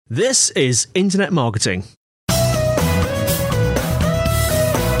This is Internet Marketing.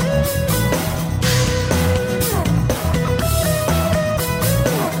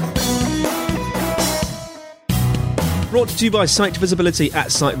 Brought to you by Site Visibility at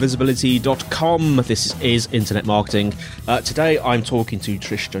sitevisibility.com. This is Internet Marketing. Today I'm talking to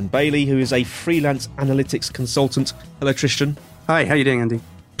Tristan Bailey, who is a freelance analytics consultant. Hello, Tristan. Hi, how are you doing, Andy?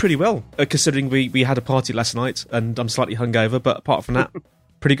 Pretty well, considering we had a party last night and I'm slightly hungover, but apart from that,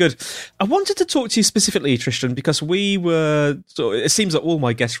 pretty good. I wanted to talk to you specifically, Tristan, because it seems that all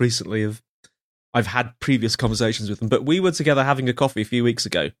my guests recently I've had previous conversations with them, but we were together having a coffee a few weeks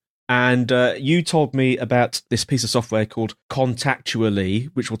ago. And you told me about this piece of software called Contactually,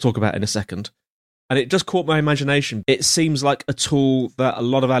 which we'll talk about in a second. And it just caught my imagination. It seems like a tool that a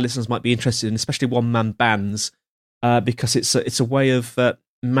lot of our listeners might be interested in, especially one-man bands, because it's a way of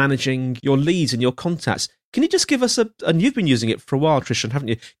managing your leads and your contacts. Can you just give us and you've been using it for a while, Tristan, haven't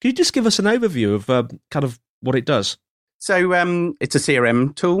you? Can you just give us an overview of kind of what it does? So it's a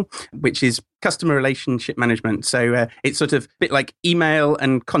CRM tool, which is customer relationship management. So it's sort of a bit like email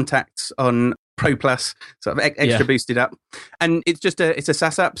and contacts on Pro Plus, sort of extra boosted up. And it's it's a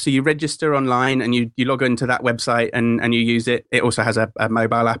SaaS app. So you register online and you log into that website and you use it. It also has a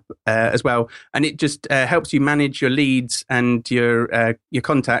mobile app as well. And it just helps you manage your leads and your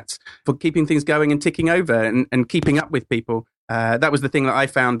contacts for keeping things going and ticking over and keeping up with people. That was the thing that I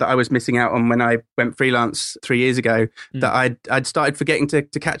found that I was missing out on when I went freelance 3 years ago, that I'd started forgetting to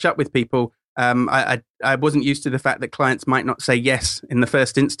catch up with people. I wasn't used to the fact that clients might not say yes in the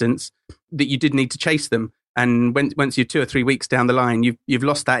first instance, that you did need to chase them. And once you're 2 or 3 weeks down the line, you've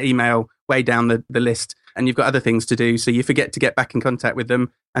lost that email way down the list and you've got other things to do. So you forget to get back in contact with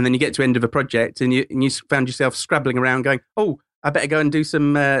them. And then you get to end of a project and you found yourself scrabbling around going, oh, I better go and do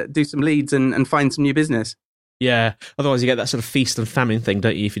some leads and find some new business. Yeah, otherwise you get that sort of feast and famine thing,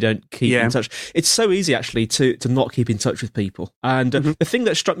 don't you, if you don't keep in touch. It's so easy, actually, to not keep in touch with people. And the thing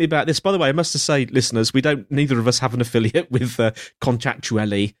that struck me about this, by the way, I must say, listeners, neither of us have an affiliate with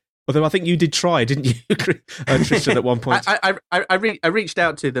Contactually, although I think you did try, didn't you, Tristan, at one point? I reached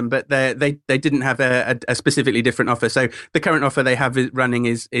out to them, but they didn't have a specifically different offer. So the current offer they have running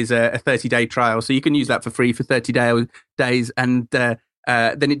is a 30-day trial. So you can use that for free for 30 days, and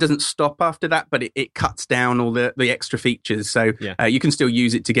then it doesn't stop after that, but it cuts down all the extra features. So you can still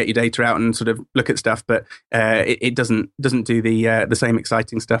use it to get your data out and sort of look at stuff, but it doesn't do the same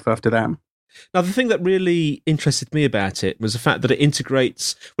exciting stuff after that. Now, the thing that really interested me about it was the fact that it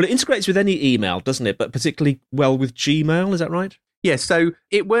integrates with any email, doesn't it? But particularly well with Gmail, is that right? Yeah, so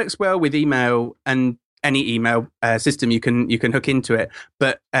it works well with email and any email system you can hook into it.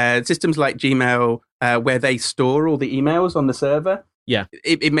 But systems like Gmail, where they store all the emails on the server,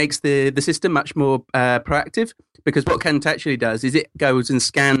 it makes the system much more proactive, because what Contactually does is it goes and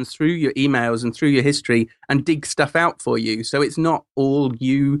scans through your emails and through your history and digs stuff out for you. So it's not all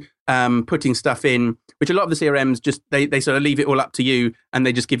you putting stuff in, which a lot of the CRMs just they sort of leave it all up to you and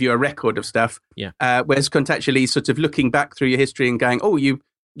they just give you a record of stuff. Whereas Contactually is sort of looking back through your history and going, oh,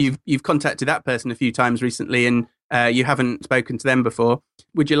 you've contacted that person a few times recently and you haven't spoken to them before.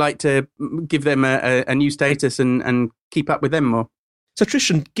 Would you like to give them a new status and keep up with them more? So,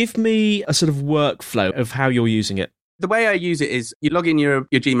 Tristan, give me a sort of workflow of how you're using it. The way I use it is you log in your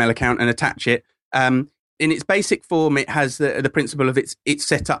Gmail account and attach it. In its basic form, it has the principle of it's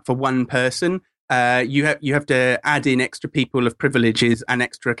set up for one person. You have to add in extra people of privileges and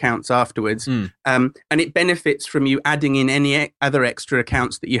extra accounts afterwards. And it benefits from you adding in any other extra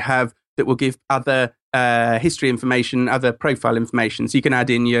accounts that you have that will give other history information, other profile information. So you can add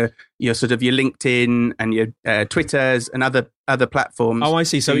in your sort of your LinkedIn and your Twitters and other platforms. Oh, I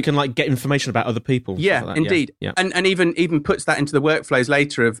see. So you can like get information about other people. Yeah, like indeed. Yeah. And even puts that into the workflows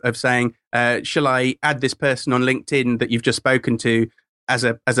later of saying, shall I add this person on LinkedIn that you've just spoken to as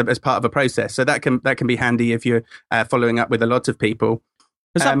part of a process? So that can be handy if you're following up with a lot of people.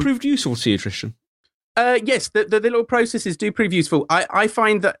 Has that proved useful to you, Tristan? Yes, the little processes do prove useful. I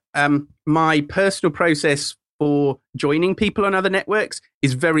find that my personal process for joining people on other networks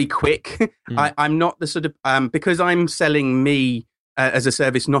is very quick. I'm not the sort of, because I'm selling me as a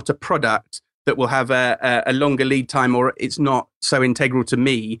service, not a product that will have a longer lead time, or it's not so integral to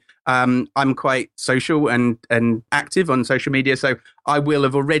me. I'm quite social and active on social media. So I will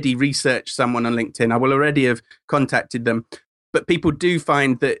have already researched someone on LinkedIn. I will already have contacted them. But people do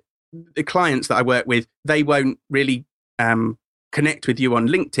find that the clients that I work with, they won't really connect with you on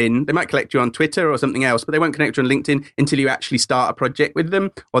LinkedIn. They might connect you on Twitter or something else, but they won't connect you on LinkedIn until you actually start a project with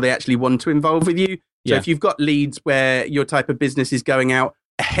them or they actually want to involve with you. So if you've got leads where your type of business is going out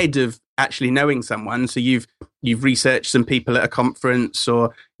ahead of actually knowing someone. So you've researched some people at a conference,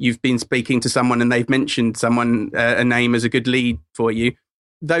 or you've been speaking to someone and they've mentioned someone, a name as a good lead for you.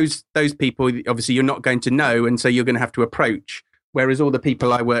 Those people, obviously, you're not going to know, and so you're going to have to approach. Whereas all the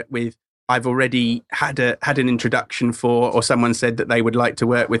people I work with, I've already had an introduction for, or someone said that they would like to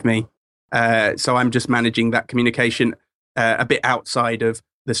work with me. So I'm just managing that communication a bit outside of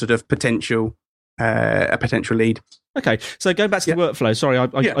the sort of potential lead. Okay, so going back to the workflow. Sorry,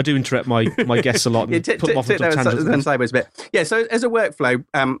 I do interrupt my guests a lot and put them off into tangents. Sideways a bit. Yeah, so as a workflow,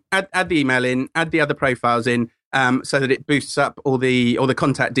 add the email in, add the other profiles in, so that it boosts up all the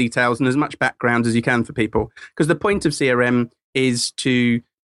contact details and as much background as you can for people. Because the point of CRM is to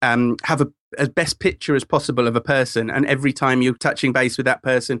have as best picture as possible of a person, and every time you're touching base with that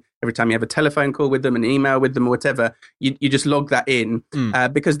person, every time you have a telephone call with them, an email with them, or whatever, you just log that in,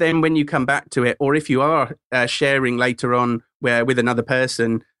 because then when you come back to it, or if you are sharing later on with another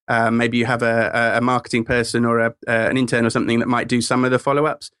person, maybe you have a marketing person or an intern or something that might do some of the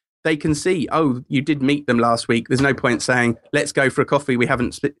follow-ups, they can see, oh, you did meet them last week. There's no point saying, let's go for a coffee, we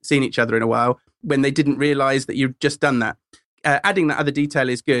haven't seen each other in a while, when they didn't realize that you've just done that. Adding that other detail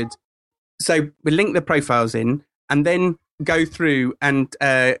is good. So we link the profiles in and then go through and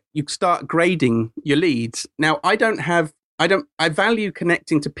you start grading your leads. Now, I value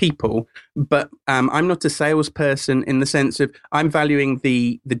connecting to people, but I'm not a salesperson in the sense of I'm valuing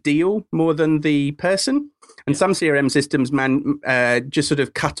the deal more than the person. And some CRM systems, just sort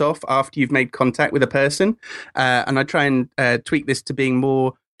of cut off after you've made contact with a person. And I try and tweak this to being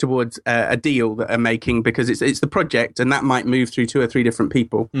more towards a deal that I'm making, because it's the project, and that might move through 2 or 3 different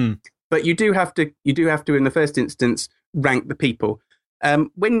people. But you do have to, in the first instance, rank the people.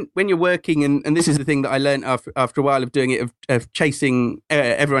 When you're working, and this is the thing that I learned after a while of doing it, of chasing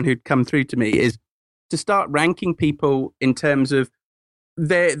everyone who'd come through to me, is to start ranking people in terms of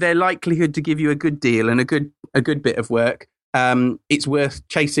their likelihood to give you a good deal and a good bit of work. It's worth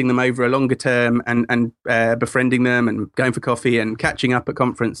chasing them over a longer term and befriending them and going for coffee and catching up at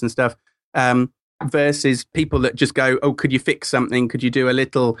conference and stuff. Versus people that just go, oh, could you fix something? Could you do a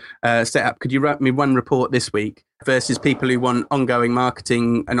little setup? Could you write me one report this week? Versus people who want ongoing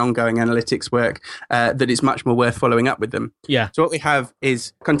marketing and ongoing analytics work, that it's much more worth following up with them. Yeah. So what we have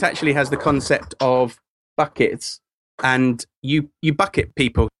is Contactually has the concept of buckets, and you bucket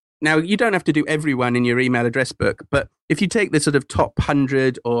people. Now, you don't have to do everyone in your email address book, but if you take the sort of top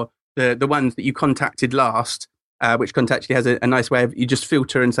 100 or the ones that you contacted last, which Contactually has a nice way of, you just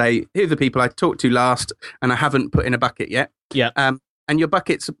filter and say, here are the people I talked to last and I haven't put in a bucket yet. Yeah. And your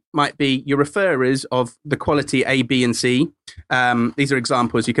buckets might be your referrers of the quality A, B, and C. These are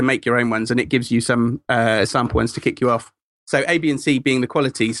examples. You can make your own ones, and it gives you some sample ones to kick you off. So A, B, and C being the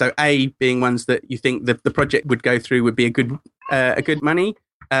quality. So A being ones that you think the project would go through would be a good money.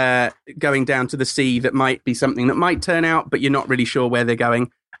 Going down to the C, that might be something that might turn out, but you're not really sure where they're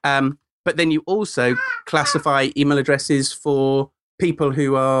going. But then you also classify email addresses for people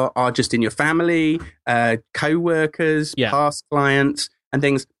who are just in your family, co-workers, past clients and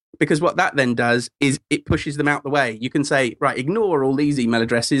things. Because what that then does is it pushes them out the way. You can say, right, ignore all these email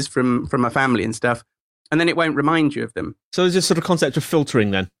addresses from my family and stuff, and then it won't remind you of them. So there's this sort of concept of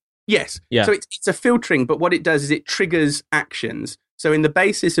filtering then? Yes. Yeah. So it's a filtering, but what it does is it triggers actions. So in the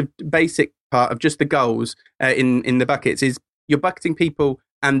basic part of just the goals in the buckets is you're bucketing people,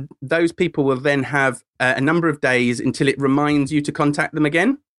 and those people will then have a number of days until it reminds you to contact them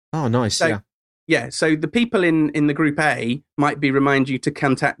again. Oh, nice. So, yeah. So the people in the group A might remind you to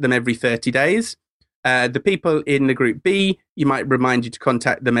contact them every 30 days. The people in the group B, you might remind you to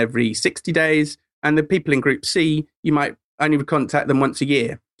contact them every 60 days. And the people in group C, you might only contact them once a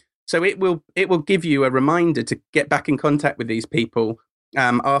year. So it will give you a reminder to get back in contact with these people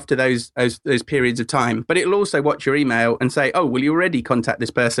after those periods of time. But it'll also watch your email and say, oh, will you already contact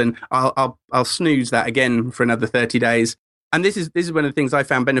this person? I'll snooze that again for another 30 days. And this is one of the things I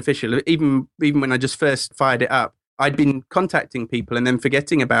found beneficial. Even when I just first fired it up, I'd been contacting people and then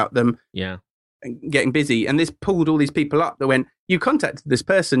forgetting about them. Yeah. And getting busy, and this pulled all these people up that went, you contacted this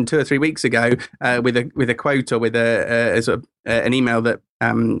person 2 or 3 weeks ago with a quote or with an email that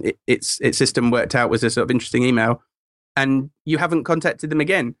its system worked out was a sort of interesting email, and you haven't contacted them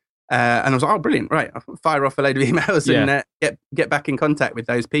again. And I was like, oh, brilliant, right, I'll fire off a load of emails and get back in contact with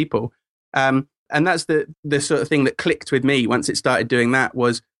those people. And that's the sort of thing that clicked with me once it started doing that.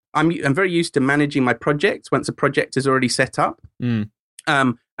 Was I'm very used to managing my projects once a project is already set up.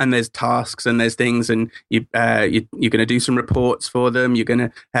 And there's tasks and there's things, and you're going to do some reports for them. You're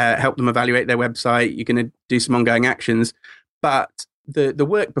going to help them evaluate their website. You're going to do some ongoing actions. But the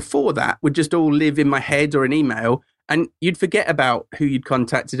work before that would just all live in my head or an email. and you'd forget about who you'd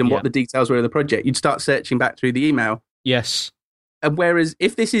contacted and what the details were of the project. You'd start searching back through the email. Yes. And whereas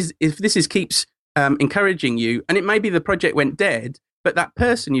if this keeps encouraging you, and it may be the project went dead, but that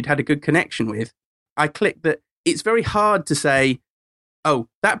person you'd had a good connection with, I clicked that. It's very hard to say, oh,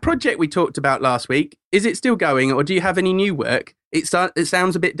 that project we talked about last week, is it still going, or do you have any new work? It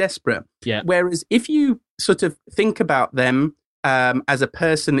sounds a bit desperate. Yeah. Whereas if you sort of think about them as a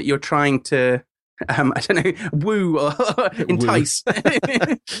person that you're trying to, I don't know, woo or entice.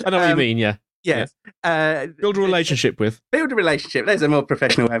 I know what you mean, yeah. Yes. Build a relationship with. Build a relationship. There's a more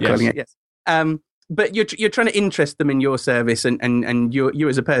professional way of calling it, yes. But you're trying to interest them in your service and you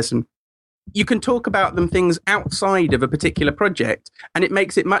as a person. You can talk about them things outside of a particular project, and it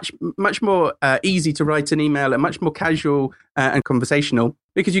makes it much more easy to write an email and much more casual and conversational,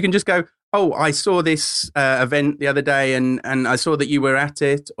 because you can just go, oh, I saw this event the other day and I saw that you were at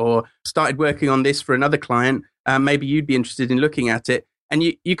it, or started working on this for another client. Maybe you'd be interested in looking at it. And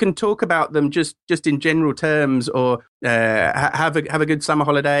you can talk about them just in general terms, or have a good summer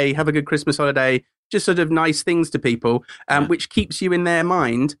holiday, have a good Christmas holiday, just sort of nice things to people, which keeps you in their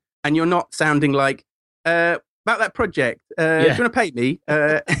mind. And you're not sounding like, about that project, do you want to pay me?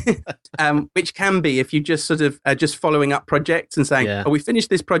 Which can be if you just sort of just following up projects and saying, oh, we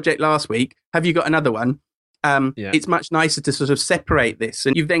finished this project last week. Have you got another one? It's much nicer to sort of separate this.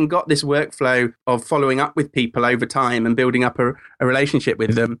 And you've then got this workflow of following up with people over time and building up a relationship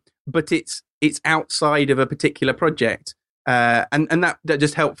with them. But it's outside of a particular project. And that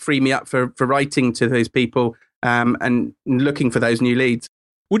just helped free me up for writing to those people and looking for those new leads.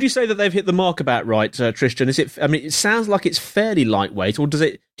 Would you say that they've hit the mark about right, Tristan? Is it? I mean, it sounds like it's fairly lightweight, or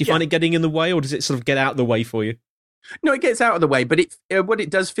do you find it getting in the way, or does it sort of get out of the way for you? No, it gets out of the way, but what it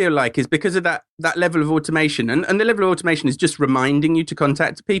does feel like is because of that level of automation, and the level of automation is just reminding you to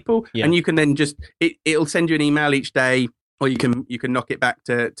contact people, and you can then just it'll send you an email each day, or you can knock it back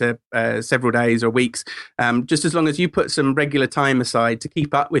to several days or weeks, just as long as you put some regular time aside to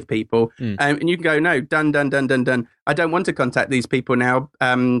keep up with people, and you can go, no, done. I don't want to contact these people now.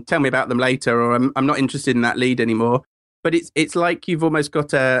 Tell me about them later, or I'm not interested in that lead anymore. But it's like you've almost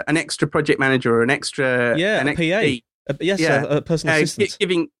got an extra project manager or an extra PA, a personal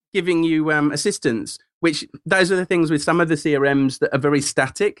assistant, giving you assistance. Which those are the things with some of the CRMs that are very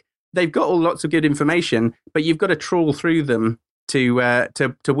static. They've got lots of good information, but you've got to trawl through them to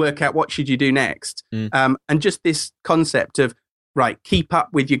work out what should you do next. And just this concept of keep up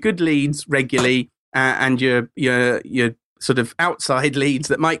with your good leads regularly and your sort of outside leads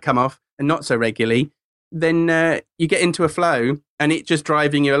that might come off and not so regularly. Then you get into a flow, and it's just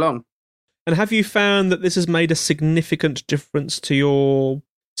driving you along. And have you found that this has made a significant difference to your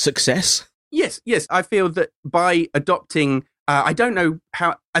success? Yes. I feel that by adopting, I don't know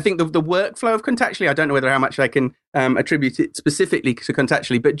how, I think the workflow of Contactually, I don't know how much I can attribute it specifically to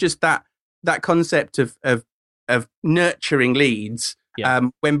Contactually, but just that concept of nurturing leads.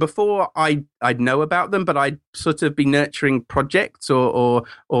 When before I'd know about them, but I'd sort of be nurturing projects or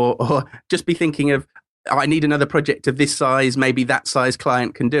just be thinking of, I need another project of this size, maybe that size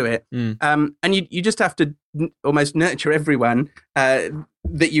client can do it. And you just have to almost nurture everyone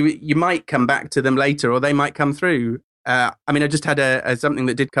that you might come back to them later, or they might come through. I mean, I just had something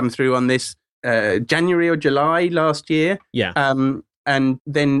that did come through on this January or July last year. And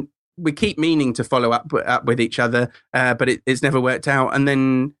then we keep meaning to follow up with each other, but it's never worked out. And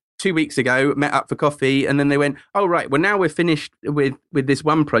then 2 weeks ago, met up for coffee, and then they went, oh, right, well, now we're finished with this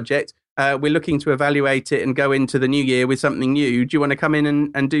one project. We're looking to evaluate it and go into the new year with something new. Do you want to come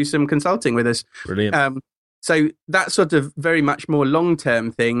in and do some consulting with us? Brilliant. So that sort of very much more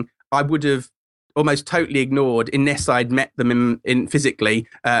long-term thing, I would have almost totally ignored unless I'd met them in physically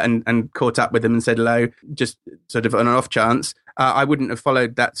and caught up with them and said hello, just sort of on an off chance. I wouldn't have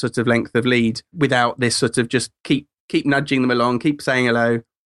followed that sort of length of lead without this sort of just keep nudging them along, keep saying hello,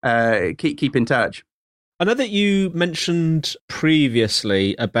 keep in touch. I know that you mentioned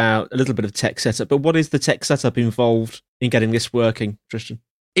previously about a little bit of tech setup, but what is the tech setup involved in getting this working, Tristan?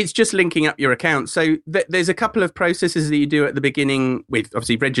 It's just linking up your account. So there's a couple of processes that you do at the beginning with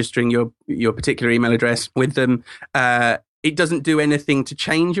obviously registering your particular email address with them. It doesn't do anything to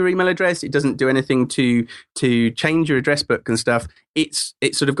change your email address. It doesn't do anything to change your address book and stuff. It's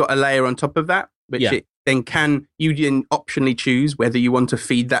sort of got a layer on top of that, which it then you can optionally choose whether you want to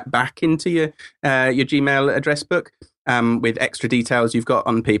feed that back into your Gmail address book with extra details you've got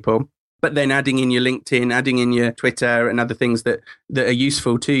on people. But then adding in your LinkedIn, adding in your Twitter and other things that are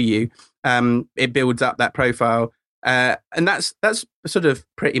useful to you, it builds up that profile. And that's sort of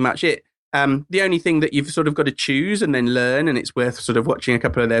pretty much it. The only thing that you've sort of got to choose and then learn, and it's worth sort of watching a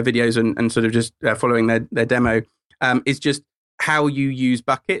couple of their videos and sort of just following their demo, is just how you use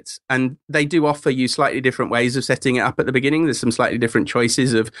buckets. And they do offer you slightly different ways of setting it up at the beginning. There's some slightly different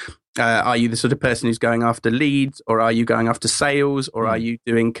choices of, are you the sort of person who's going after leads, or are you going after sales, or are you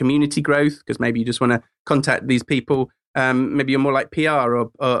doing community growth? Because maybe you just want to contact these people. Maybe you're more like PR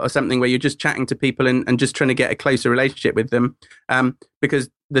or something where you're just chatting to people and just trying to get a closer relationship with them. Because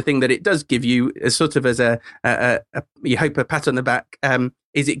the thing that it does give you is sort of as you hope a pat on the back,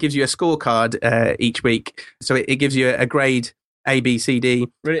 is it gives you a scorecard each week. So it gives you a grade A, B, C, D.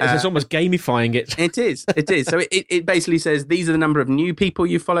 Really? It's almost gamifying it. It is. So it basically says, these are the number of new people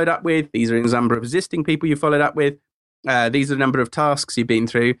you followed up with. These are the number of existing people you followed up with. These are the number of tasks you've been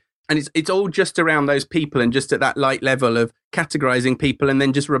through. And it's all just around those people and just at that light level of categorizing people and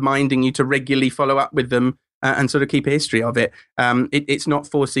then just reminding you to regularly follow up with them and sort of keep a history of it. It's not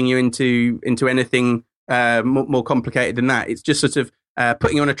forcing you into anything more complicated than that. It's just sort of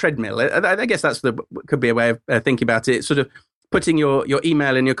putting you on a treadmill. I guess could be a way of thinking about it. It's sort of putting your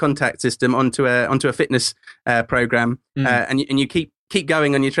email and your contact system onto a fitness program, and you keep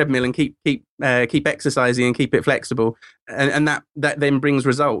going on your treadmill and keep exercising and keep it flexible, and that then brings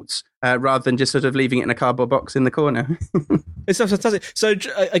results rather than just sort of leaving it in a cardboard box in the corner. It's fantastic. So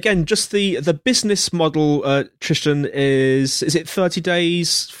again, just the business model, Tristan, is it 30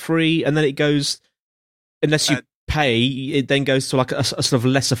 days free, and then it goes, unless you pay, it then goes to like a sort of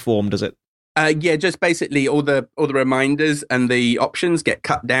lesser form, does it? Yeah, just basically all the reminders and the options get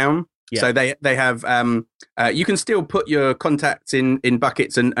cut down. Yeah. So they have you can still put your contacts in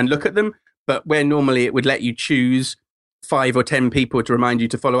buckets and look at them, but where normally it would let you choose 5 or 10 people to remind you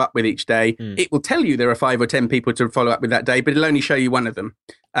to follow up with each day, it will tell you there are 5 or 10 people to follow up with that day, but it'll only show you one of them,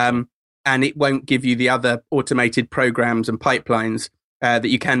 and it won't give you the other automated programs and pipelines that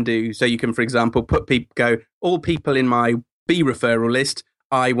you can do. So you can, for example, all people in my B referral list,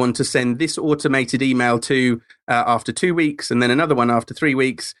 I want to send this automated email to after 2 weeks, and then another one after 3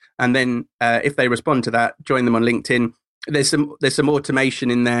 weeks, and then if they respond to that, join them on LinkedIn. There's some automation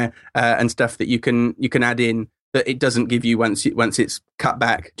in there and stuff that you can add in that it doesn't give you once it's cut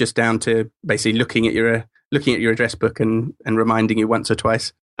back just down to basically looking at your address book and reminding you once or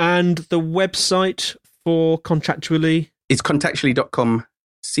twice. And the website for Contactually? It's contactually.com,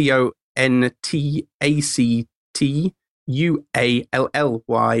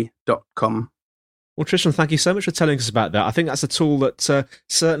 contactually.com. Well, Tristan, thank you so much for telling us about that. I think that's a tool that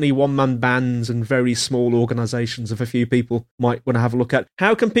certainly one-man bands and very small organisations of a few people might want to have a look at.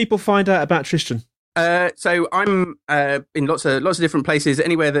 How can people find out about Tristan? So I'm in lots of different places.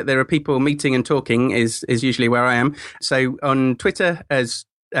 Anywhere that there are people meeting and talking is usually where I am. So on Twitter as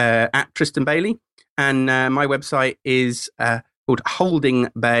at Tristan Bailey, and my website is called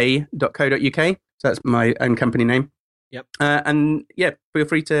holdingbay.co.uk. So that's my own company name. Yep. And yeah, feel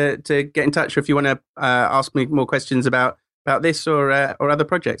free to get in touch if you want to ask me more questions about this or other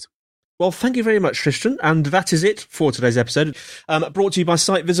projects. Well, thank you very much, Tristan. And that is it for today's episode. Brought to you by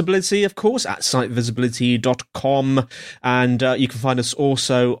Site Visibility, of course, at sitevisibility.com. And you can find us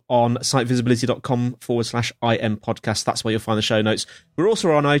also on sitevisibility.com/IM podcast. That's where you'll find the show notes. We're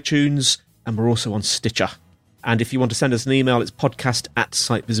also on iTunes, and we're also on Stitcher. And if you want to send us an email, it's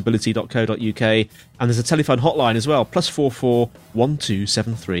podcast@sitevisibility.co.uk. And there's a telephone hotline as well, +44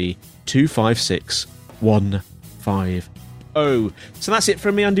 1273 256 150. So that's it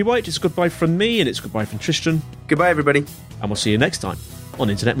from me, Andy White. It's goodbye from me, and it's goodbye from Tristan. Goodbye, everybody. And we'll see you next time on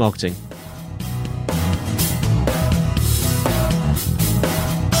Internet Marketing.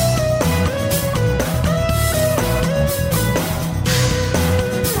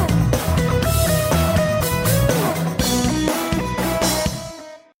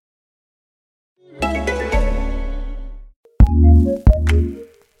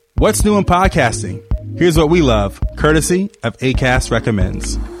 What's new in podcasting? Here's what we love, courtesy of Acast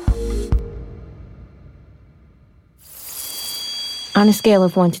Recommends. On a scale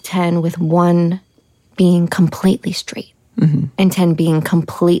of 1 to 10, with 1 being completely straight and 10 being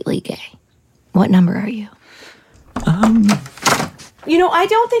completely gay, what number are you? You know, I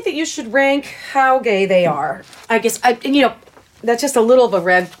don't think that you should rank how gay they are. I guess, that's just a little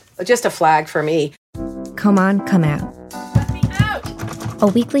of just a flag for me. Come On, Come Out. Let me out! A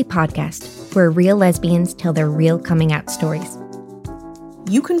weekly podcast where real lesbians tell their real coming out stories.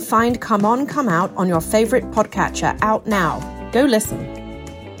 You can find Come On, Come Out on your favorite podcatcher out now. Go listen.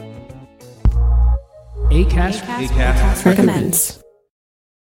 Acast recommends.